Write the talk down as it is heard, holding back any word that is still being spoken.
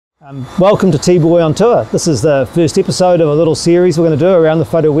Welcome to T-Boy on Tour. This is the first episode of a little series we're going to do around the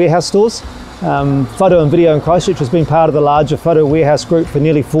Photo Warehouse stores. Photo and Video in Christchurch has been part of the larger Photo Warehouse group for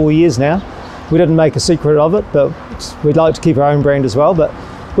nearly 4 years now. We didn't make a secret of it, but we'd like to keep our own brand as well. But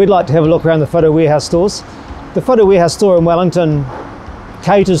we'd like to have a look around the Photo Warehouse stores. The Photo Warehouse store in Wellington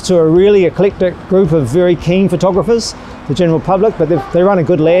caters to a really eclectic group of very keen photographers, the general public, but they run a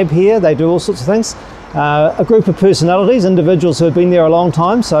good lab here. They do all sorts of things. A group of personalities, individuals who have been there a long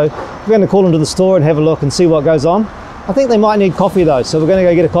time, so we're going to call into the store and have a look and see what goes on. I think they might need coffee though, so we're going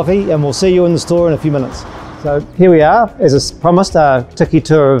to go get a coffee and we'll see you in the store in a few minutes. So here we are, as promised, a tiki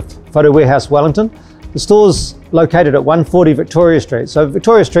tour of Photo Warehouse Wellington. The store's located at 140 Victoria Street, so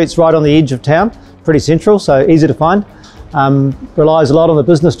Victoria Street's right on the edge of town, pretty central, so easy to find. Relies a lot on the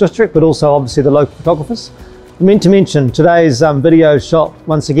business district, but also obviously the local photographers. I meant to mention today's video shot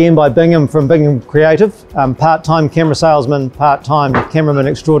once again by Bingham from Bingham Creative, part-time camera salesman, part-time cameraman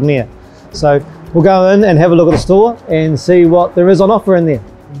extraordinaire. So we'll go in and have a look at the store and see what there is on offer in there.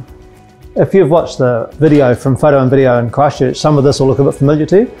 If you've watched the video from Photo and Video in Christchurch, some of this will look a bit familiar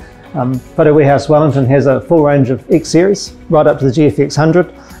to you. Photo Warehouse Wellington has a full range of X series, right up to the GFX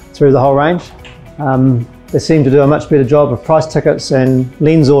 100 through the whole range. They seem to do a much better job of price tickets and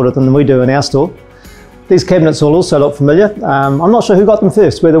lens order than we do in our store. These cabinets will also look familiar. I'm not sure who got them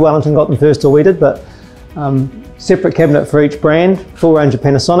first, whether Wellington got them first or we did, but separate cabinet for each brand, full range of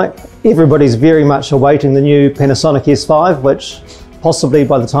Panasonic. Everybody's very much awaiting the new Panasonic S5, which possibly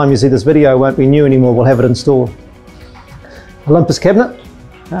by the time you see this video won't be new anymore, we'll have it in store. Olympus cabinet,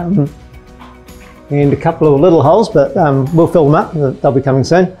 and a couple of little holes, but we'll fill them up, they'll be coming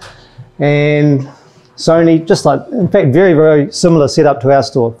soon. And Sony, just like, in fact, very, very similar setup to our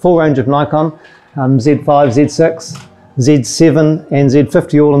store. Full range of Nikon, Z5, Z6, Z7 and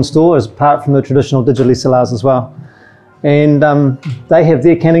Z50 all in store, as apart from the traditional digital SLRs as well. And they have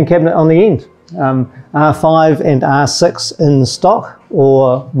their Canon cabinet on the end. R5 and R6 in stock,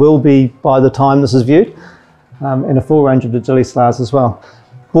 or will be by the time this is viewed, and a full range of digital SLRs as well.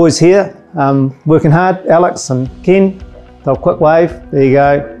 Boys here, working hard, Alex and Ken, they'll quick wave, there you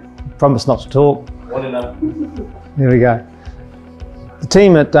go, promise not to talk. One and up. There we go. The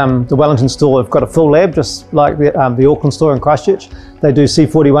team at the Wellington store have got a full lab, just like the Auckland store in Christchurch. They do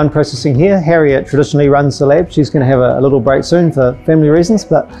C41 processing here. Harriet traditionally runs the lab. She's going to have a little break soon for family reasons,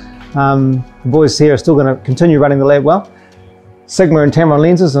 but the boys here are still going to continue running the lab well. Sigma and Tamron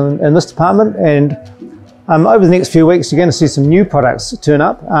lenses in this department, and over the next few weeks you're going to see some new products turn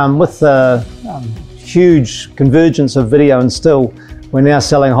up. With the huge convergence of video and still, we're now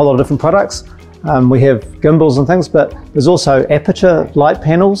selling a whole lot of different products. We have gimbals and things, but there's also aperture light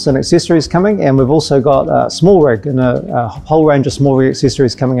panels and accessories coming, and we've also got a small rig and a whole range of small rig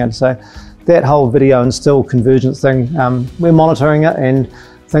accessories coming in. So that whole video and still convergence thing, we're monitoring it and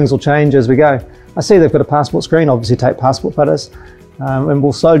things will change as we go. I see they've got a passport screen, obviously take passport photos, and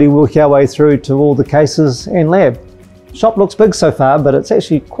we'll slowly work our way through to all the cases and lab. Shop looks big so far, but it's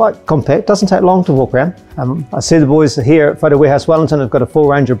actually quite compact, doesn't take long to walk around. I see the boys here at Photo Warehouse Wellington have got a full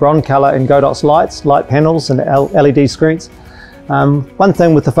range of bronze colour and Godox lights, light panels and LED screens. One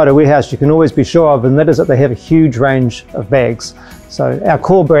thing with the Photo Warehouse you can always be sure of, and that is that they have a huge range of bags. So our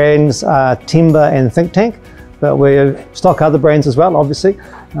core brands are Timber and Think Tank, but we stock other brands as well, obviously.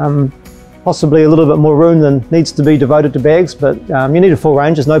 Possibly a little bit more room than needs to be devoted to bags, but you need a full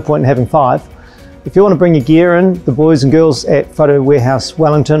range, there's no point in having 5. If you want to bring your gear in, the boys and girls at Photo Warehouse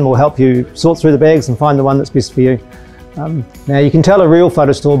Wellington will help you sort through the bags and find the one that's best for you. Now you can tell a real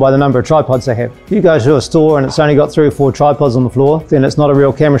photo store by the number of tripods they have. If you go to a store and it's only got 3 or 4 tripods on the floor, then it's not a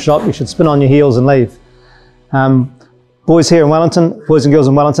real camera shop. You should spin on your heels and leave. Boys here in Wellington, boys and girls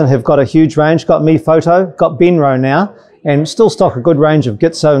in Wellington have got a huge range, got Me Photo, got Benro now, and still stock a good range of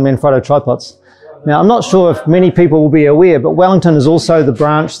Gitso and Manfrotto tripods. Now, I'm not sure if many people will be aware, but Wellington is also the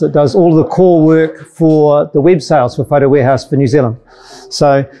branch that does all the core work for the web sales for Photo Warehouse for New Zealand.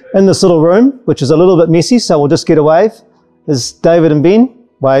 So in this little room, which is a little bit messy, so we'll just get a wave, is David and Ben.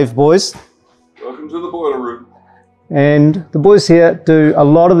 Wave, boys. Welcome to the boiler room. And the boys here do a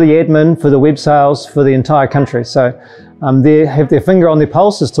lot of the admin for the web sales for the entire country. So they have their finger on their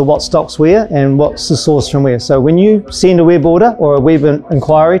pulse as to what stock's where and what's the source from where. So when you send a web order or a web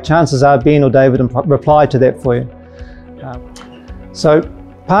inquiry, chances are Ben or David reply to that for you. So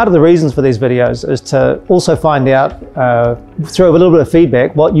part of the reasons for these videos is to also find out, through a little bit of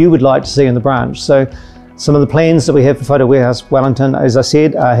feedback, what you would like to see in the branch. So some of the plans that we have for Photo Warehouse Wellington, as I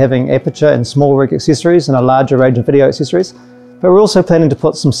said, are having aperture and small rig accessories and a larger range of video accessories. But we're also planning to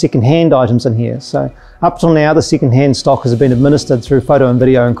put some second-hand items in here. So up till now, the second-hand stock has been administered through Photo and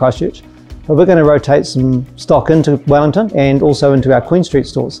Video in Christchurch. but we're going to rotate some stock into Wellington and also into our Queen Street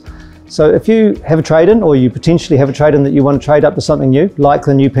stores. So if you have a trade-in, or you potentially have a trade-in that you want to trade up to something new, like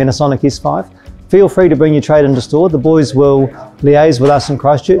the new Panasonic S5, feel free to bring your trade-in to store. The boys will liaise with us in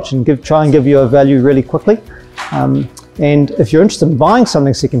Christchurch and try and give you a value really quickly. And if you're interested in buying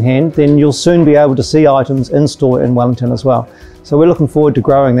something second-hand, then you'll soon be able to see items in store in Wellington as well. So we're looking forward to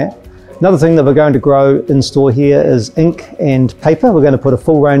growing that. Another thing that we're going to grow in store here is ink and paper. We're going to put a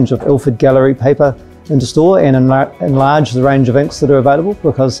full range of Ilford Gallery paper into store and enlarge the range of inks that are available,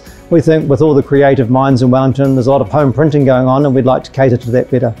 because we think with all the creative minds in Wellington, there's a lot of home printing going on, and we'd like to cater to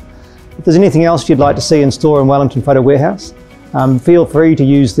that better. If there's anything else you'd like to see in store in Wellington Photo Warehouse, feel free to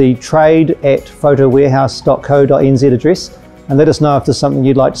use the trade@photowarehouse.co.nz address and let us know if there's something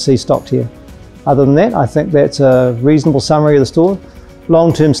you'd like to see stocked here. Other than that, I think that's a reasonable summary of the store.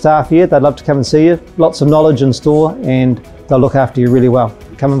 Long-term staff here, they'd love to come and see you. Lots of knowledge in store, and they'll look after you really well.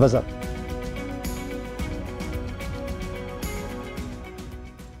 Come and visit.